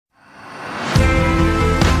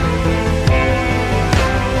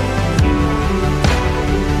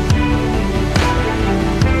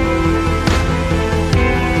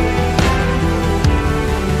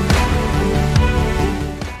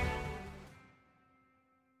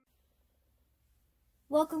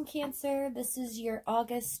Welcome, Cancer. This is your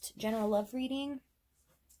August general love reading.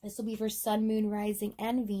 This will be for Sun, Moon, Rising,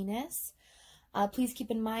 and Venus. Please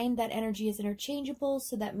keep in mind that energy is interchangeable,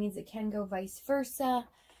 so that means it can go vice versa.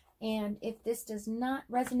 And if this does not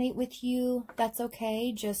resonate with you, that's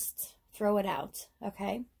okay. Just throw it out,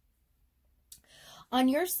 okay? On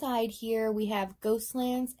your side here, we have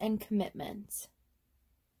Ghostlands and Commitment,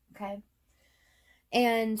 okay?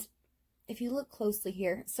 And if you look closely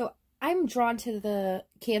here, so I'm drawn to the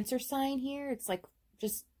Cancer sign here. It's like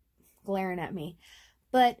just glaring at me.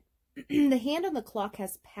 But the hand on the clock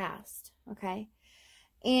has passed, okay?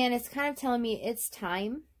 And it's kind of telling me it's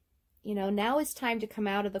time. You know, now it's time to come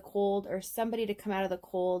out of the cold, or somebody to come out of the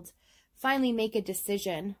cold, finally make a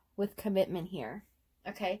decision with commitment here,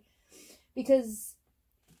 okay? Because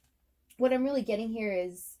what I'm really getting here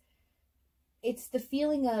is it's the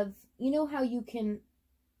feeling of, you know how you can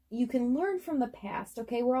learn from the past,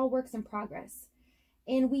 okay? We're all works in progress.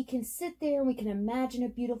 And we can sit there and we can imagine a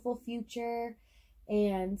beautiful future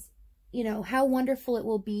and, you know, how wonderful it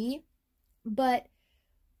will be. But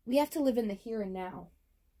we have to live in the here and now,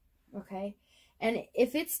 okay? And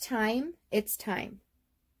if it's time, it's time.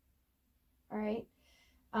 All right?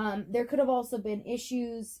 There could have also been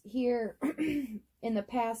issues here in the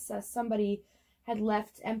past. Somebody had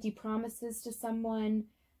left empty promises to someone,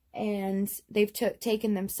 and they've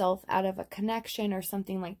taken themselves out of a connection or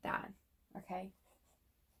something like that, okay?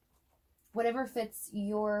 Whatever fits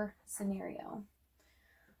your scenario.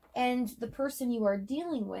 And the person you are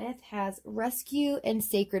dealing with has Rescue and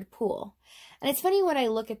Sacred Pool. And it's funny when I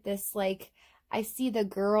look at this, like, I see the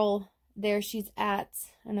girl there, she's at,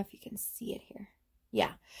 I don't know if you can see it here.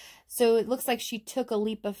 Yeah. So it looks like she took a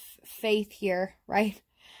leap of faith here, right?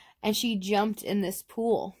 And she jumped in this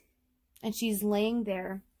pool. And she's laying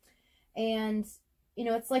there. And, you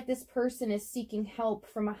know, it's like this person is seeking help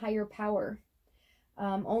from a higher power.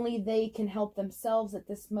 Only they can help themselves at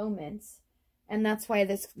this moment. And that's why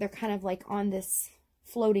they're kind of like on this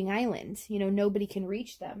floating island. You know, nobody can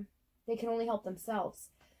reach them. They can only help themselves.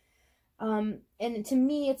 And to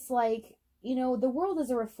me, it's like, you know, the world is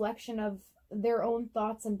a reflection of their own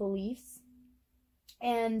thoughts and beliefs.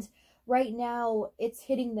 And right now, it's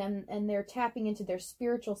hitting them and they're tapping into their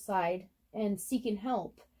spiritual side and seeking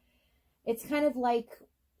help. It's kind of like,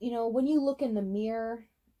 you know, when you look in the mirror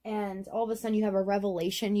and all of a sudden you have a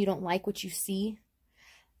revelation, you don't like what you see.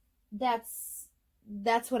 That's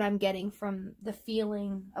what I'm getting from the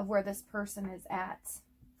feeling of where this person is at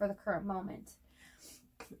for the current moment.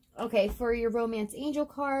 Okay, for your romance angel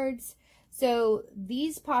cards, so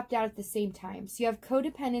these popped out at the same time. So you have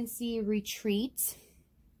codependency, retreat,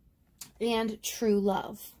 and true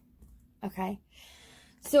love. Okay,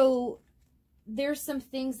 so there's some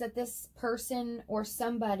things that this person or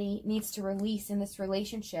somebody needs to release in this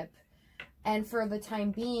relationship. And for the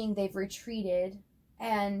time being, they've retreated,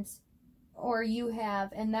 or you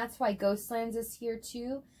have, and that's why Ghostlands is here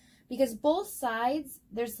too. Because both sides,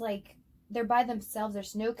 there's like, they're by themselves.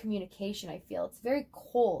 There's no communication, I feel. It's very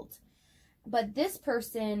cold. But this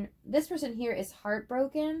person here is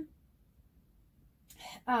heartbroken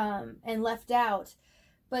and left out.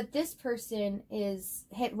 But this person is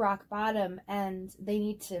hit rock bottom and they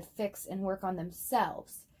need to fix and work on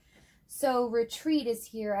themselves. So retreat is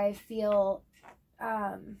here. I feel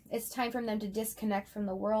it's time for them to disconnect from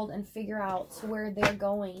the world and figure out where they're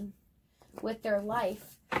going with their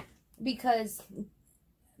life. Because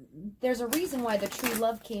there's a reason why the true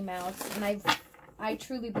love came out. And I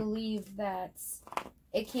truly believe that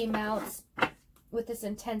it came out with this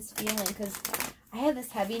intense feeling, because I had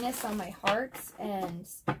this heaviness on my heart and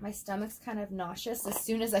my stomach's kind of nauseous as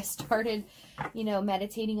soon as I started, you know,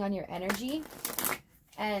 meditating on your energy.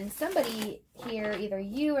 And somebody here, either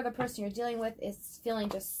you or the person you're dealing with, is feeling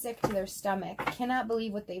just sick to their stomach. Cannot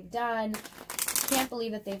believe what they've done. Can't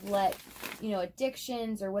believe that they've let, you know,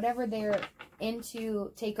 addictions or whatever they're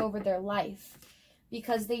into take over their life.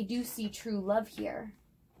 Because they do see true love here.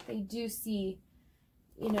 They do see,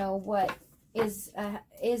 you know, what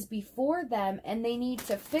is before them, and they need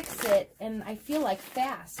to fix it. And I feel like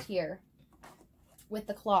fast here with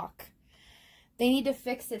the clock. They need to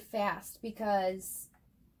fix it fast, because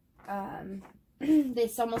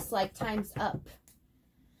it's almost like time's up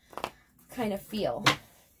kind of feel.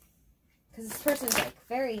 Because this person's like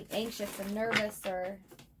very anxious and nervous, or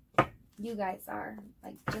you guys are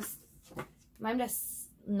like I'm just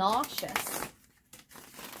nauseous.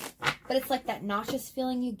 But it's like that nauseous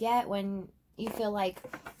feeling you get when you feel like,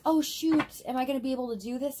 oh shoot, am I going to be able to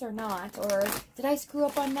do this or not? Or did I screw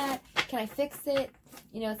up on that? Can I fix it?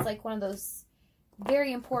 You know, it's like one of those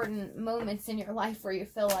very important moments in your life where you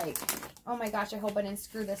feel like, oh my gosh, I hope I didn't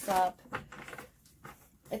screw this up.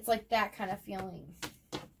 It's like that kind of feeling.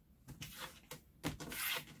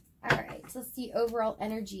 All right, so let's see overall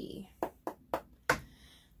energy.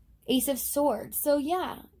 Ace of Swords. So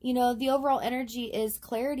yeah, you know, the overall energy is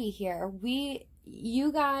clarity here.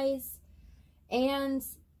 You guys and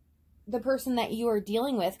the person that you are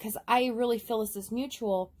dealing with, because I really feel this is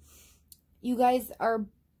mutual, you guys are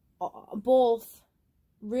both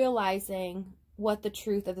realizing what the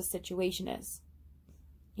truth of the situation is.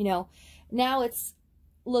 You know, now it's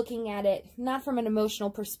looking at it not from an emotional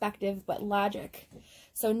perspective, but logic.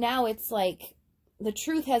 So now it's like the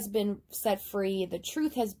truth has been set free, the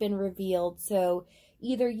truth has been revealed. So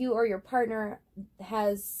either you or your partner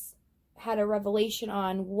has had a revelation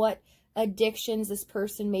on what addictions this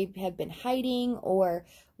person may have been hiding, or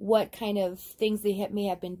what kind of things they may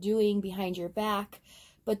have been doing behind your back.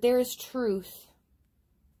 But there is truth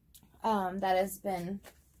that has been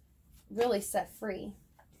really set free.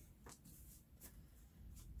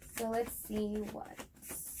 So let's see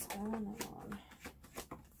what's going on.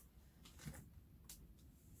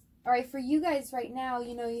 All right, for you guys right now,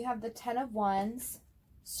 you know, you have the 10 of Wands,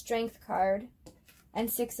 Strength card,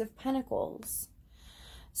 and 6 of Pentacles.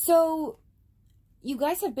 So you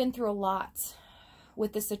guys have been through a lot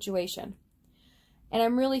with this situation. And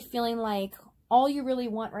I'm really feeling like all you really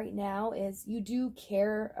want right now is you do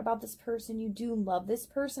care about this person. You do love this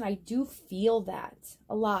person. I do feel that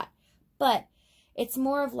a lot. But it's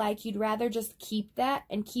more of like you'd rather just keep that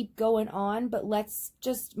and keep going on. But let's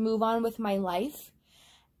just move on with my life.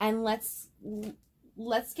 And let's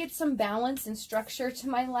get some balance and structure to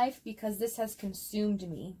my life, because this has consumed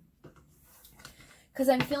me. Because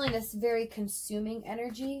I'm feeling this very consuming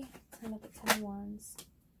energy. 10 of the 10 of Wands.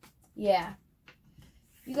 Yeah.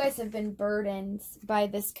 You guys have been burdened by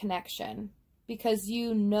this connection, because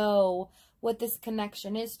you know what this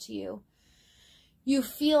connection is to you. You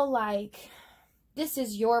feel like this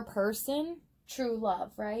is your person, true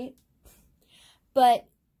love, right? But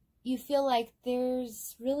you feel like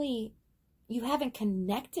there's really, you haven't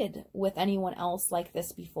connected with anyone else like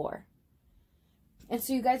this before. And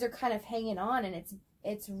so you guys are kind of hanging on, and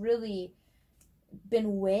it's really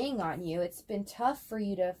been weighing on you. It's been tough for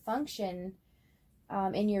you to function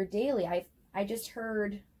in your daily. I just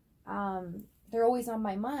heard they're always on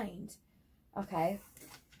my mind. Okay.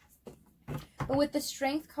 But with the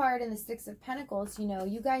Strength card and the 6 of Pentacles, you know,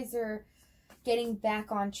 you guys are getting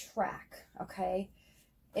back on track. Okay.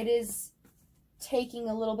 It is taking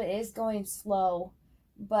a little bit, it is going slow,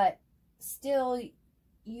 but still,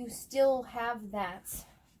 you still have that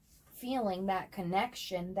feeling, that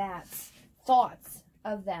connection, that thoughts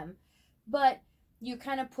of them. But you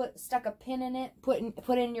kind of stuck a pin in it, put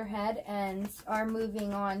it in your head, and are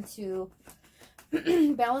moving on to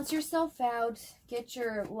balance yourself out, get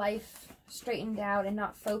your life straightened out, and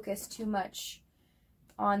not focus too much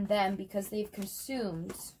on them, because they've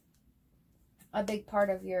consumed a big part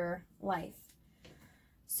of your life.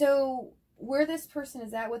 So where this person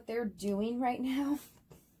is at, what they're doing right now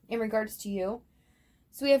in regards to you.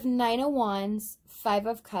 So we have 9 of Wands, 5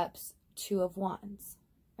 of Cups, 2 of Wands.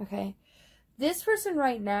 Okay. This person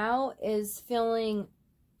right now is feeling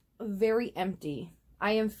very empty.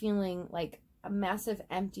 I am feeling like a massive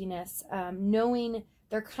emptiness, knowing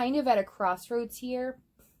they're kind of at a crossroads here,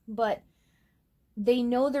 but they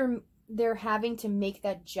know they're having to make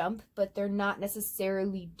that jump, but they're not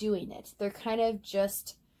necessarily doing it. They're kind of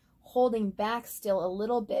just holding back still a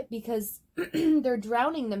little bit, because they're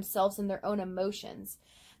drowning themselves in their own emotions.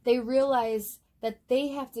 They realize that they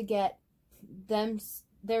have to get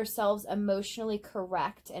themselves emotionally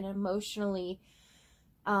correct and emotionally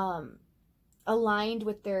aligned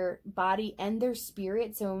with their body and their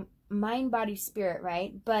spirit. So mind, body, spirit,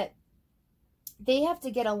 right? But they have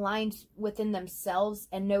to get aligned within themselves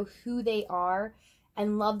and know who they are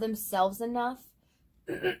and love themselves enough,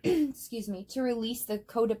 excuse me, to release the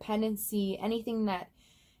codependency, anything that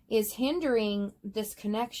is hindering this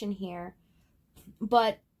connection here.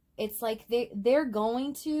 But it's like they're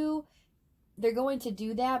going to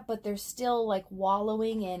do that, but they're still like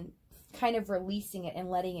wallowing and kind of releasing it and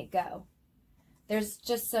letting it go. There's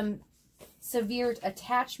just some severe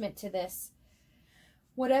attachment to this.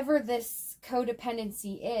 Whatever this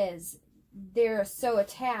codependency is, they're so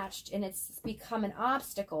attached, and it's become an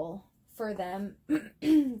obstacle for them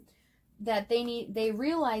that they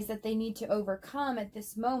realize that they need to overcome at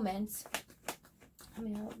this moment. I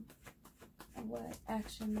mean, what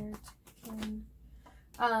action they're taking.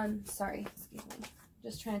 Sorry, excuse me.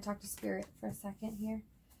 Just trying to talk to Spirit for a second here.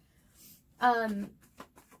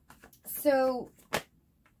 So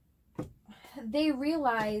they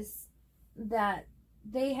realize that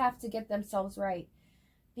they have to get themselves right,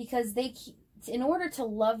 because in order to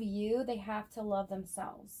love you, they have to love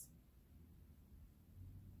themselves.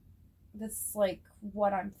 That's like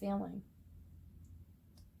what I'm feeling.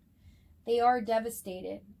 They are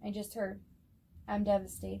devastated. I just heard, I'm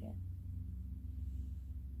devastated.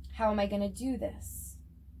 How am I going to do this?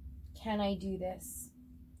 Can I do this?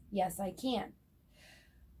 Yes, I can.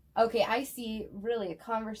 Okay, I see really a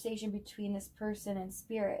conversation between this person and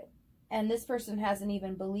spirit. And this person hasn't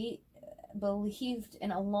even believed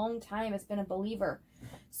in a long time. It's been a believer.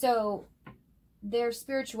 So their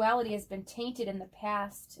spirituality has been tainted in the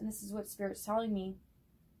past. And this is what Spirit's telling me.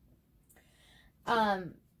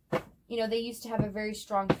 You know, they used to have a very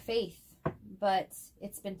strong faith, but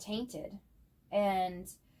it's been tainted. And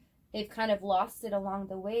they've kind of lost it along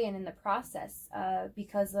the way and in the process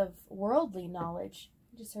because of worldly knowledge.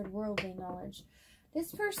 I just heard worldly knowledge.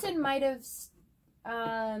 This person might have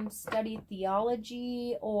studied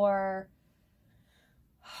theology or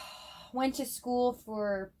went to school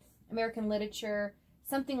for American literature,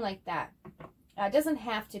 something like that. It doesn't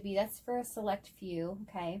have to be. That's for a select few,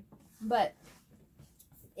 okay? But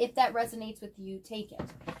if that resonates with you, take it.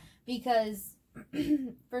 Because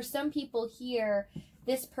for some people here,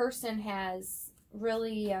 this person has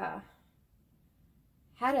really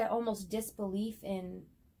had an almost disbelief in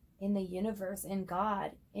the universe, in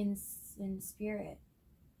God, in spirit.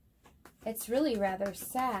 It's really rather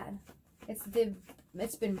sad.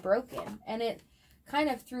 It's been broken, and it kind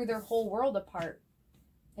of threw their whole world apart.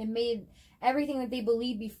 It made everything that they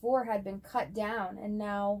believed before had been cut down, and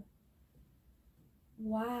now,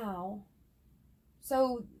 wow.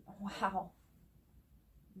 So, wow.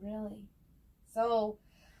 Really? So,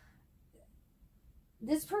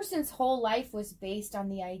 this person's whole life was based on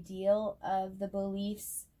the ideal of the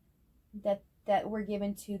beliefs that were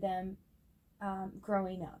given to them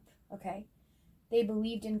growing up, okay? They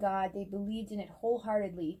believed in God. They believed in it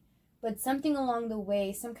wholeheartedly. But something along the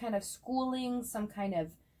way, some kind of schooling, some kind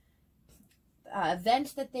of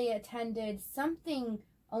event that they attended, something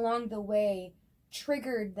along the way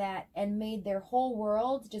triggered that and made their whole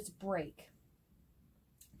world just break.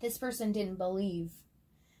 This person didn't believe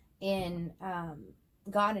in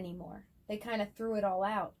God anymore. They kind of threw it all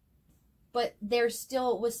out. But there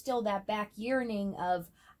was still that back yearning of,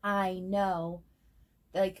 I know,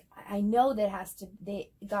 like, I know that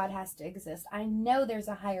God has to exist. I know there's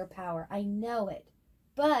a higher power. I know it.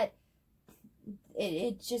 But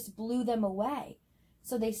it just blew them away.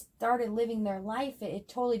 So they started living their life. It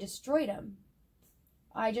totally destroyed them.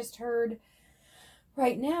 I just heard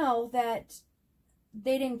right now that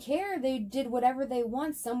they didn't care. They did whatever they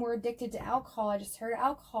want. Some were addicted to alcohol. I just heard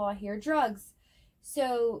alcohol. I hear drugs.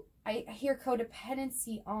 So I hear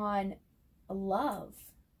codependency on love.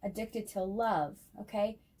 Addicted to love.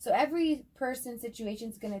 Okay? So every person's situation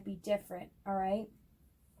is going to be different. All right?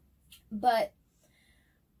 But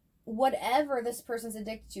whatever this person's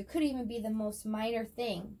addicted to could even be the most minor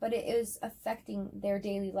thing. But it is affecting their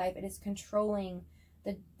daily life. It is controlling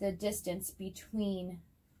the distance between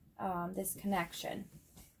this connection.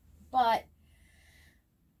 But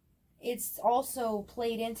it's also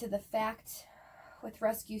played into the fact, with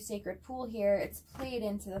Rescue Sacred Pool here, it's played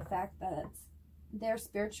into the fact that their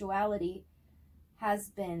spirituality has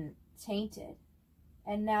been tainted.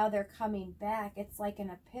 And now they're coming back. It's like an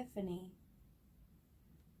epiphany.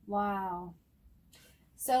 Wow.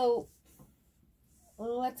 So,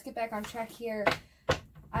 let's get back on track here.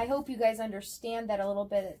 I hope you guys understand that a little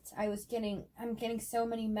bit. I'm getting so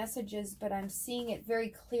many messages, but I'm seeing it very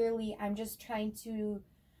clearly. I'm just trying to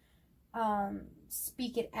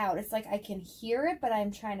speak it out. It's like I can hear it, but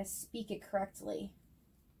I'm trying to speak it correctly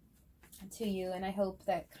to you, and I hope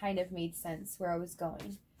that kind of made sense where I was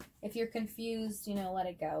going. If you're confused, you know, let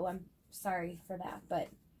it go. I'm sorry for that, but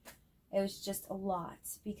it was just a lot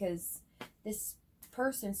because this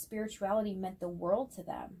person's spirituality meant the world to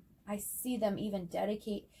them. I see them even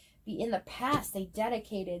in the past, they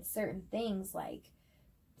dedicated certain things like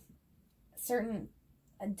certain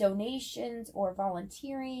donations or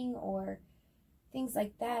volunteering or things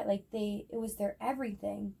like that. Like it was their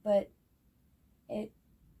everything, but it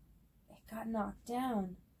got knocked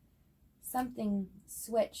down. Something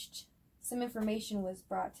switched. Some information was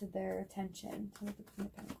brought to their attention.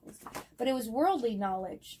 But it was worldly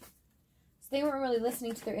knowledge. So they weren't really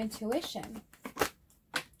listening to their intuition.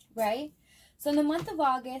 Right? So in the month of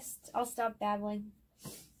August, I'll stop babbling.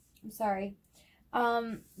 I'm sorry.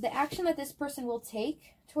 The action that this person will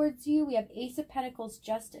take towards you, we have Ace of Pentacles,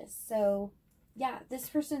 Justice. So, yeah, this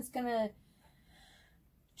person's going to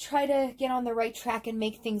try to get on the right track and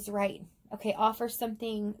make things right. Okay, offer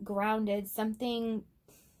something grounded, something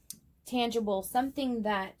tangible, something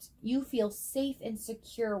that you feel safe and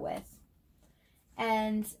secure with.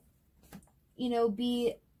 and, you know,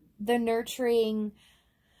 be the nurturing.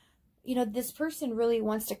 You know, this person really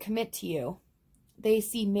wants to commit to you. They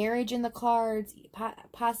see marriage in the cards,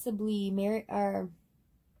 possibly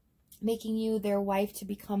making you their wife to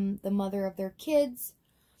become the mother of their kids,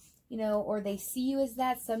 you know, or they see you as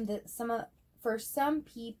that. For some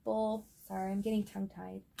people, sorry, I'm getting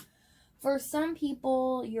tongue-tied. For some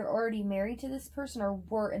people, you're already married to this person or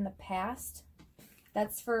were in the past.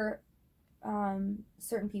 That's for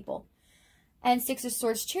certain people. And Six of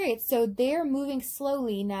Swords, Chariot. So they're moving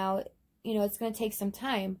slowly now. You know, it's going to take some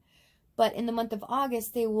time. But in the month of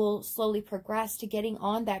August, they will slowly progress to getting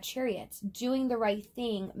on that chariot, doing the right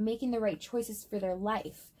thing, making the right choices for their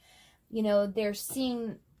life. You know, they're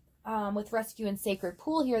seeing with Rescue and Sacred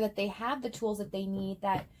Pool here that they have the tools that they need,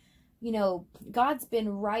 that, you know, God's been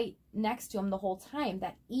right next to them the whole time,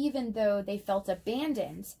 that even though they felt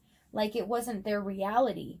abandoned, like it wasn't their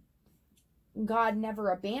reality, God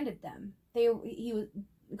never abandoned them.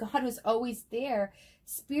 God was always there.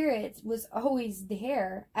 Spirit was always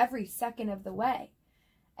there every second of the way.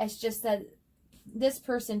 It's just that this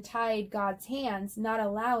person tied God's hands, not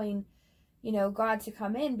allowing, you know, God to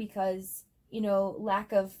come in because, you know,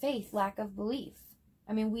 lack of faith, lack of belief.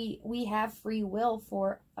 I mean, we have free will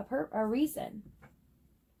for a reason.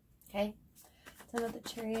 Okay. So another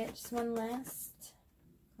Chariot, just one last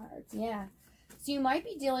card. Yeah. So you might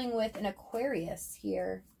be dealing with an Aquarius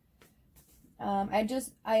here. I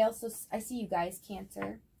see you guys,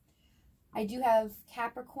 Cancer. I do have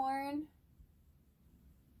Capricorn,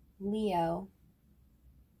 Leo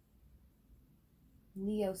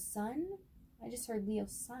Sun. I just heard Leo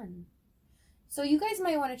Sun. So you guys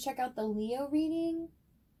might want to check out the Leo reading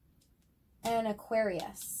and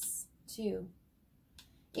Aquarius too.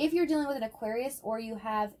 If you're dealing with an Aquarius or you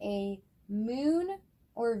have a Moon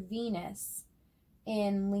or Venus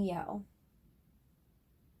in Leo,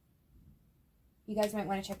 you guys might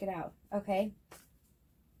want to check it out, okay?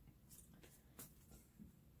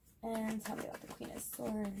 And tell me about the Queen of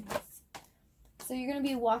Swords. So you're going to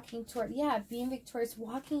be walking toward, yeah, being victorious,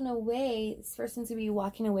 walking away. This person's going to be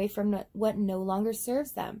walking away from what no longer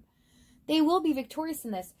serves them. They will be victorious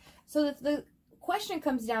in this. So the question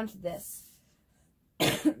comes down to this.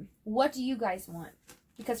 What do you guys want?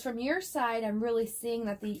 Because from your side, I'm really seeing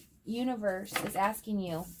that the universe is asking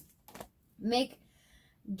you,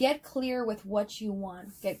 get clear with what you want.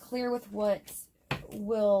 Get clear with what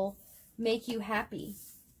will make you happy.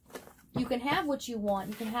 You can have what you want.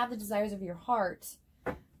 You can have the desires of your heart,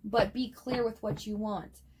 but be clear with what you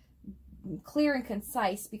want. Clear and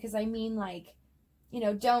concise, because I mean, like, you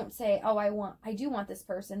know, don't say, oh, I do want this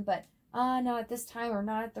person, but not at this time, or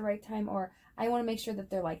not at the right time, or I want to make sure that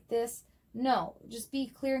they're like this. No, just be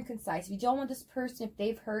clear and concise. If you don't want this person, if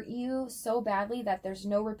they've hurt you so badly that there's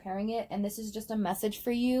no repairing it, and this is just a message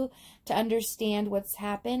for you to understand what's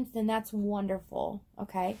happened, then that's wonderful,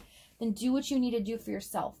 okay? Then do what you need to do for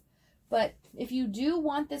yourself. But if you do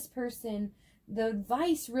want this person, the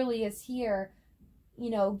advice really is here, you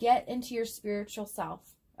know, get into your spiritual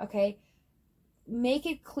self, okay? Make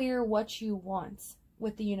it clear what you want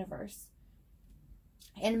with the universe.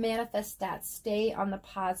 And manifest that. Stay on the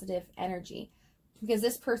positive energy, because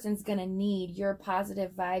this person's going to need your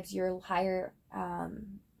positive vibes, your higher,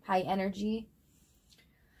 high energy,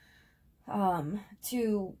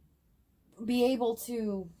 to be able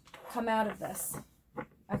to come out of this.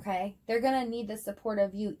 Okay? They're going to need the support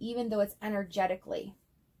of you, even though it's energetically.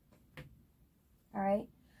 All right?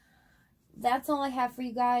 That's all I have for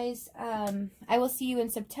you guys. I will see you in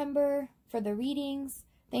September for the readings.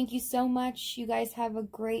 Thank you so much. You guys have a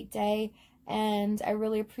great day, and I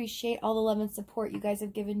really appreciate all the love and support you guys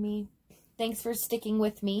have given me. Thanks for sticking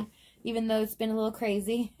with me, even though it's been a little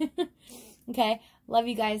crazy. Okay, love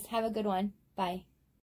you guys. Have a good one. Bye.